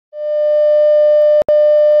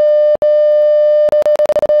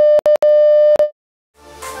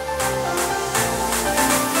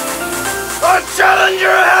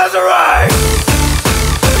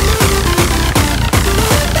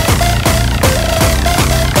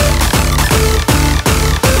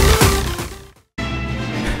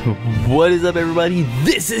What is up, everybody?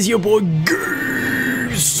 This is your boy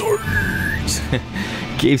Game Sykes.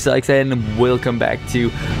 Game Sykes, and welcome back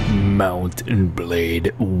to Mount and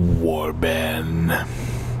Blade Warband.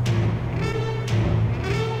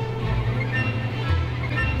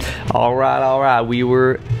 Alright, we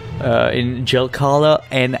were in Jelkala,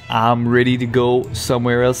 and I'm ready to go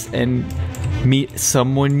somewhere else and meet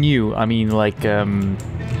someone new. I mean, like,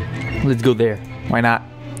 let's go there. Why not?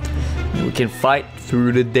 We can fight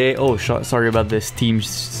through the day. Oh, sorry about this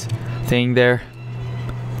team's thing there.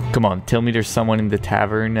 Come on, tell me there's someone in the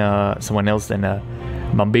tavern, someone else than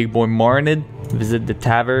my big boy Marnid. Visit the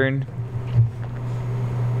tavern.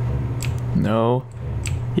 No.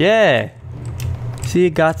 Yeah. See, you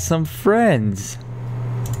got some friends.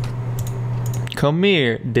 Come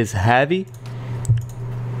here, this heavy.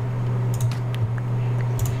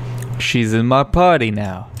 She's in my party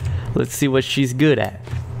now. Let's see what she's good at.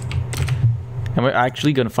 And we're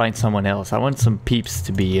actually gonna find someone else. I want some peeps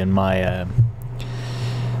to be in my,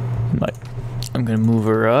 I'm gonna move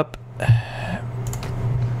her up.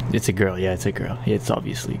 It's a girl, yeah, it's a girl. Yeah, it's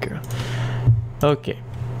obviously a girl. Okay.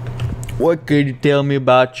 What could you tell me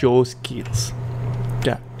about your skills?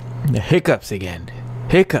 Yeah, the hiccups again.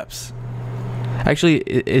 Hiccups. Actually,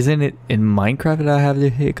 isn't it in Minecraft that I have the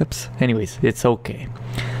hiccups? Anyways, it's okay.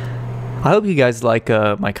 I hope you guys like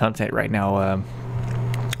my content right now.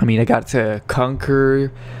 I mean, I got to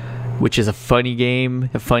Conquer, which is a funny game,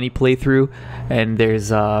 a funny playthrough, and there's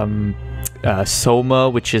Soma,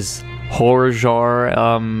 which is horror genre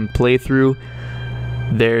playthrough.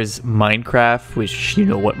 There's Minecraft, which you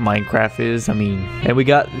know what Minecraft is. I mean, and we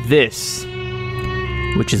got this,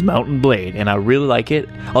 which is Mount and Blade, and I really like it.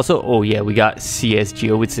 Also, oh yeah, we got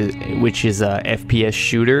CSGO, which is a FPS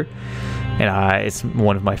shooter, and it's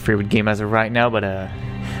one of my favorite games as of right now. But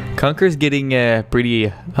Conquer's getting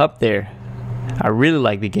pretty up there. I really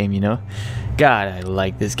like the game, you know. God, I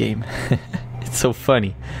like this game. It's so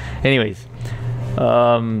funny. Anyways,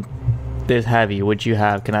 there's Heavy. What you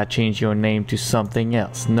have? Can I change your name to something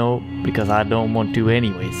else? No, because I don't want to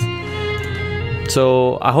anyways.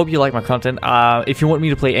 So I hope you like my content. If you want me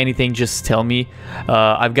to play anything, just tell me.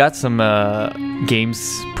 I've got some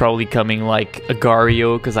games probably coming, like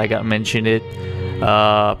Agario, because I got mentioned it.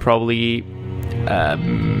 Probably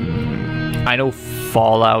I know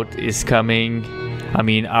Fallout is coming. I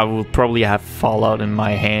mean, I will probably have Fallout in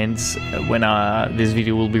my hands when this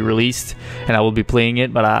video will be released, and I will be playing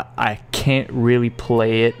it, but I can't really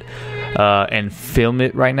play it and film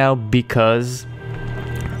it right now because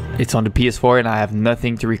it's on the PS4 and I have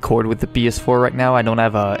nothing to record with the PS4 right now. I don't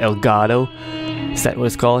have a Elgato. Is that what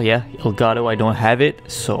it's called? Yeah, Elgato. I don't have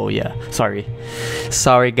it, so yeah, sorry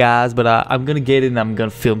guys, but I'm gonna get it and I'm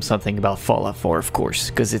gonna film something about Fallout 4, of course,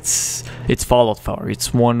 because it's Fallout 4. It's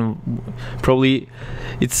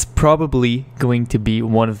probably going to be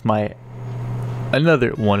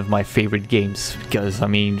another one of my favorite games, because I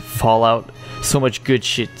mean, Fallout, so much good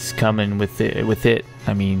shit's coming with it.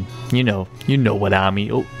 I mean, you know what I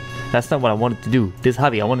mean. Oh, that's not what I wanted to do. This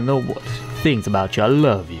hobby, I want to know things about you. I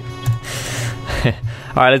love you.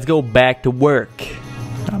 Alright, let's go back to work.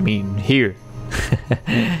 I mean, here.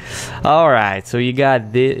 Alright, so you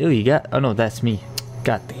got this. Oh no, that's me.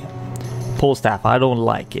 Goddamn. Pole staff, I don't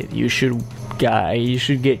like it. You should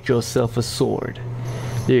get yourself a sword.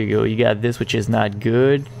 There you go. You got this, which is not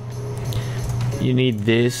good. You need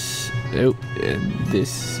this. Oh, and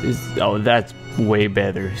this is. Oh, that's way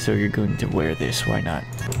better. So you're going to wear this. Why not?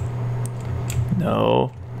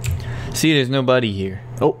 No. See, there's nobody here.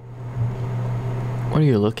 Oh. What are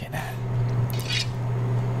you looking at?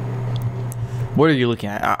 What are you looking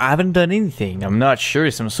at? I haven't done anything. I'm not sure.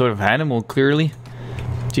 Some sort of animal, clearly.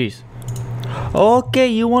 Jeez. Okay,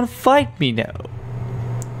 you want to fight me now?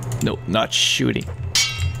 No, not shooting.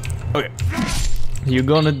 Okay. You're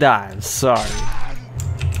gonna die. I'm sorry.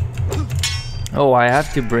 Oh, I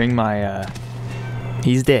have to bring my,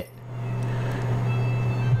 he's dead.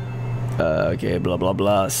 Okay, blah, blah,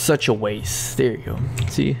 blah. Such a waste. There you go.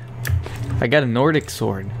 See? I got a Nordic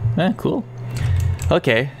sword. Cool.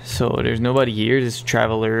 Okay, so there's nobody here. There's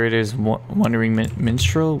Traveler. There's Wandering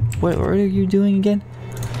Minstrel. What are you doing again?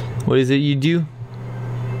 What is it you do?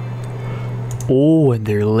 Oh, and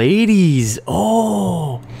they're ladies.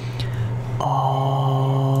 Oh.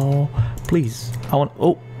 Oh. Please. I want...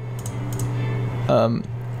 Oh.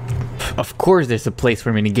 Of course there's a place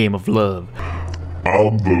for me in a game of love.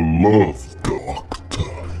 I'm the love doctor.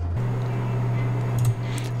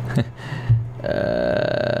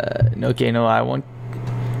 Okay, no, I want...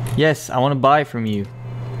 Yes, I want to buy from you.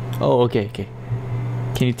 Oh, okay.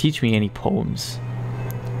 Can you teach me any poems?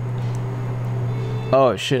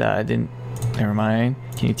 Oh, shit, I didn't... Never mind.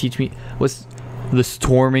 Can you teach me what's the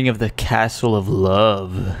storming of the castle of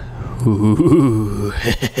love? Ooh.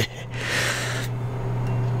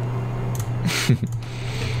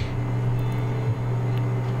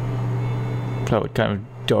 What kind of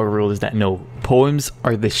dog rule is that? No, poems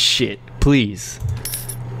are the shit. Please.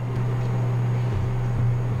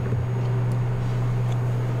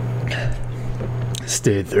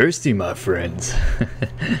 Stay thirsty, my friends.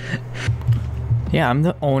 Yeah, I'm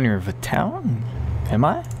the owner of a town. Am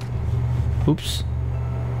I? Oops.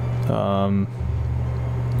 No.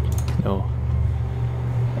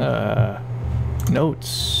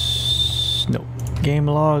 Notes. Nope. Game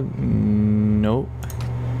log. Nope.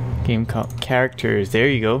 Game characters. There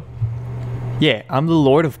you go. Yeah, I'm the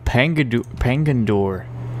Lord of Pangandor.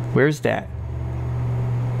 Where's that?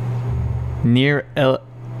 Near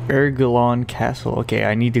Ergulon Castle. Okay,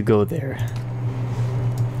 I need to go there.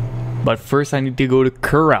 But first I need to go to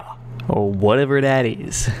Kura. Or whatever that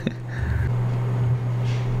is.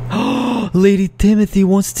 Oh, Lady Timethi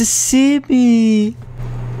wants to see me.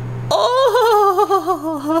 Oh,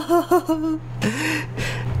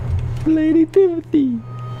 Lady Timethi.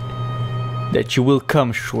 That you will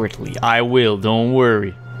come shortly. I will, don't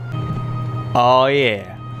worry. Oh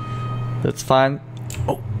yeah. That's fine.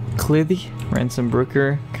 Oh, Clithy, Ransom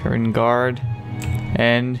Brooker, Karen Guard,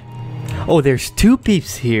 and... Oh, there's two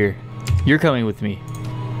peeps here. You're coming with me.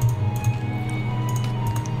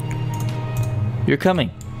 You're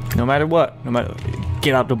coming. No matter what. No matter...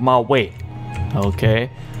 Get out of my way. Okay.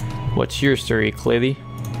 What's your story, Clithy?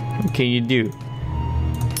 What can you do?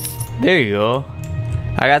 There you go.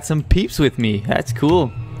 I got some peeps with me. That's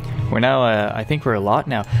cool. We're now, I think we're a lot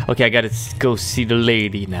now. Okay, I gotta go see the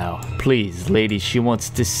lady now. Please, lady, she wants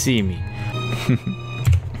to see me.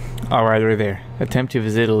 Alright, we're there. Attempt to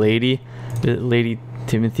visit a lady. Lady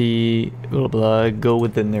Timethi, blah blah, go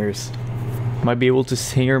with the nurse. Might be able to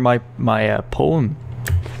sing her my poem.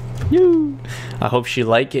 Yoo! I hope she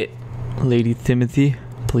like it. Lady Timethi,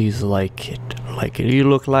 please like it. Like it. You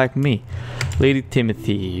look like me. Lady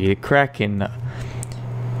Timethi, KraKen.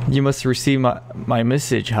 You must receive my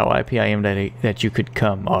message, how happy I am that you could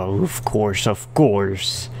come. Oh, of course, of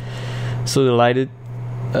course. So delighted.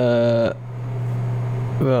 Well,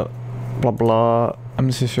 blah blah.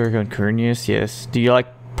 I'm Sister Concurnius, yes. Do you like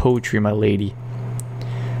poetry, my lady?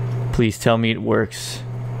 Please tell me it works.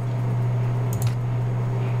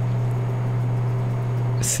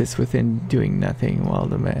 Sits within doing nothing while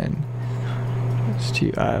the man...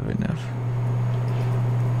 I have enough.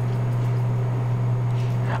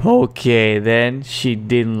 Okay, then she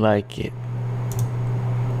didn't like it.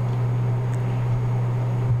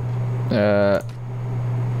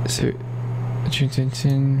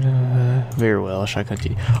 Very well, I shall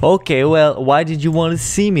continue. Okay, well, why did you want to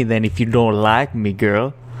see me then if you don't like me,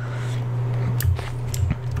 girl?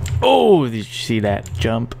 Oh, did you see that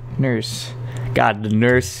jump? Nurse. God, the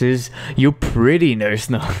nurses. You pretty nurse,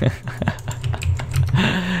 no.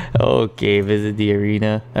 Okay, visit the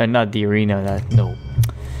arena. Not the arena, that, no.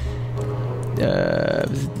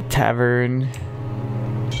 Visit the tavern.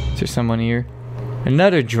 Is there someone here?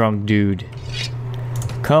 Another drunk dude.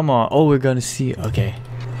 Come on. Oh, we're gonna see. Okay.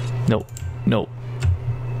 Nope. Nope.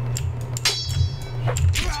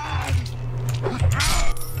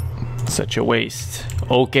 Such a waste.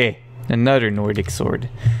 Okay. Another Nordic sword.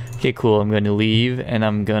 Okay, cool. I'm gonna leave and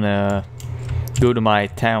I'm gonna go to my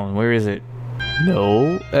town. Where is it?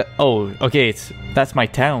 No. Oh, okay. That's my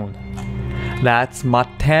town. That's my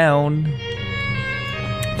town.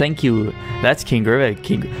 Thank you. That's King Gervais.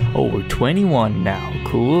 Oh, we're 21 now.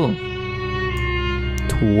 Cool.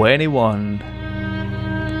 21.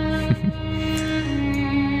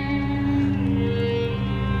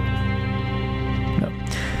 No.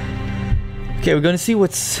 Okay, we're gonna see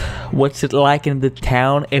what's it like in the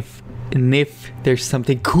town. If there's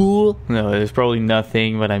something cool. No, there's probably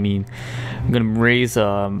nothing. But I mean, I'm gonna raise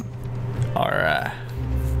our.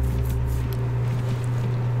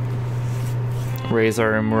 Raise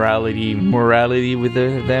our morality with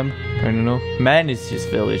them. I don't know. Man, it's just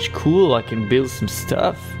village. Cool, I can build some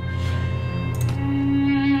stuff.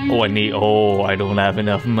 Oh, I don't have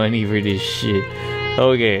enough money for this shit.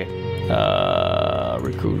 Okay.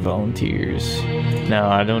 Recruit volunteers. No,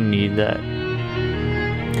 I don't need that.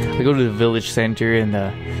 I go to the village center and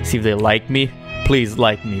see if they like me. Please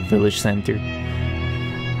like me, village center.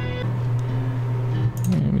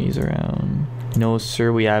 Enemies around. No,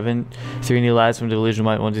 sir, we haven't. Is there any lads from the village who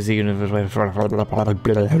might want to see you? 5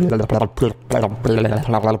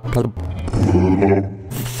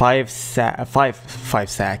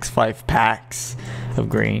 packs of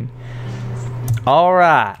grain.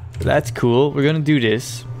 Alright, that's cool. We're gonna do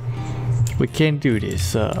this. We can't do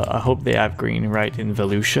this. I hope they have green right in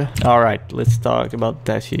Volusia. Alright, let's talk about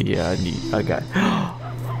that shit. Yeah, I got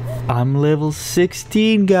I'm level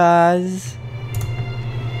 16, guys.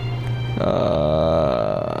 Alright,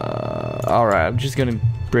 I'm just gonna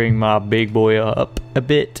bring my big boy up a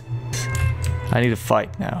bit. I need to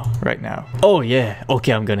fight now, right now. Oh yeah,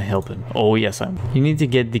 okay, I'm gonna help him. Oh yes, You need to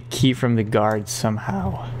get the key from the guard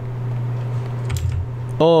somehow.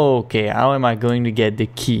 Okay, how am I going to get the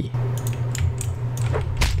key?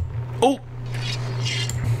 Oh!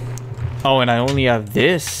 Oh, and I only have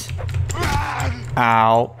this.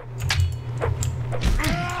 Ow.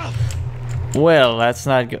 Well, that's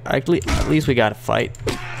not good. At least we gotta fight.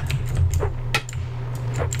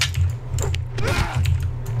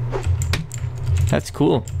 That's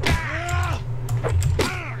cool.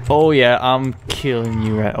 Oh yeah, I'm killing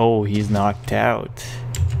you right. Oh, he's knocked out.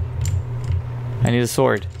 I need a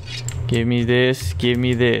sword. Give me this. Give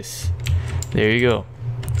me this. There you go.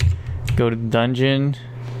 Go to the dungeon.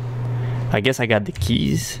 I guess I got the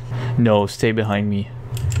keys. No, stay behind me.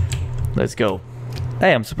 Let's go.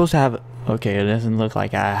 Hey, I'm supposed to have... Okay, it doesn't look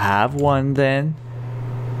like I have one then.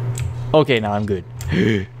 Okay, now I'm good.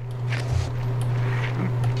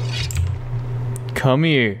 Come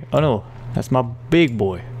here. Oh no, that's my big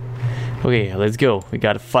boy. Okay, let's go. We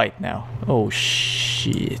gotta fight now. Oh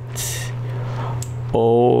shit.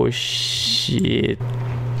 Oh shit.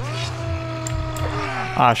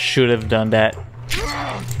 I should have done that.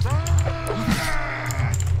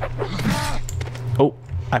 Oh,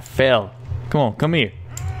 I fell. Come on, come here.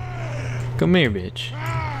 Come here, bitch.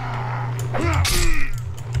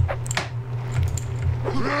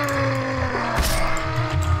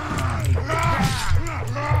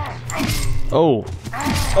 Oh.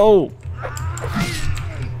 Oh.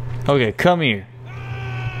 Okay, come here.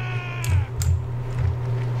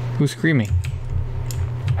 Who's screaming?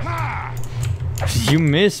 You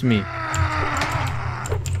missed me.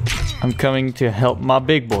 I'm coming to help my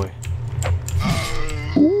big boy.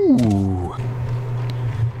 Ooh.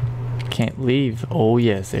 Can't leave. Oh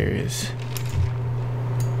yes, there is.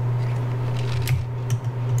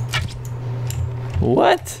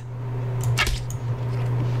 What?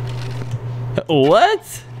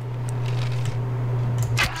 What?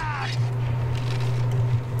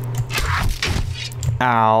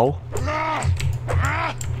 Ow.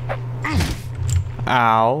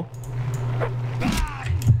 Ow.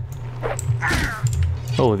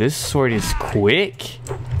 Oh, this sword is quick.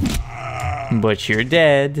 But you're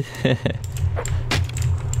dead.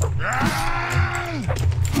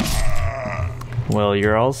 Well,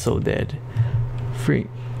 you're also dead.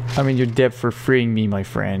 You're dead for freeing me, my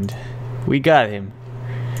friend. We got him.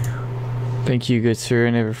 Thank you, good sir.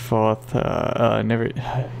 Never fought.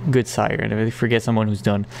 Good sire. Never forget someone who's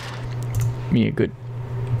done me a good.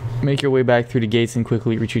 Make your way back through the gates and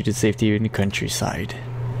quickly retreat to safety in the countryside.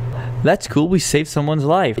 That's cool. We saved someone's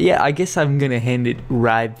life. Yeah, I guess I'm gonna end it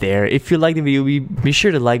right there. If you like the video, be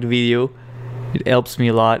sure to like the video. It helps me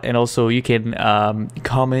a lot. And also you can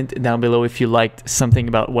comment down below if you liked something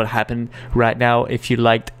about what happened right now, if you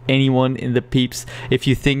liked anyone in the peeps, if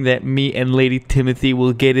you think that me and Lady Timethi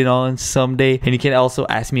will get it on someday. And you can also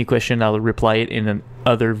ask me a question, I'll reply it in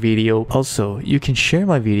another video. Also, you can share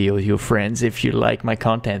my video with your friends if you like my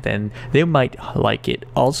content, and they might like it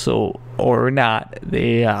also, or not.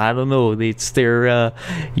 I don't know, it's their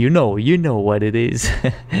you know what it is.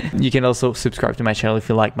 You can also subscribe to my channel if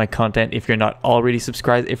you like my content, if you're not already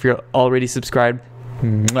subscribed. If you're already subscribed,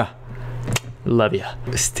 mwah, love ya.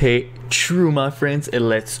 Stay true, my friends, and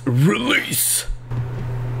let's release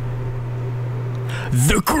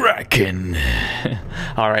the KraKen.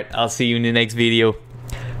 Alright, I'll see you in the next video.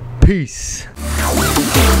 Peace.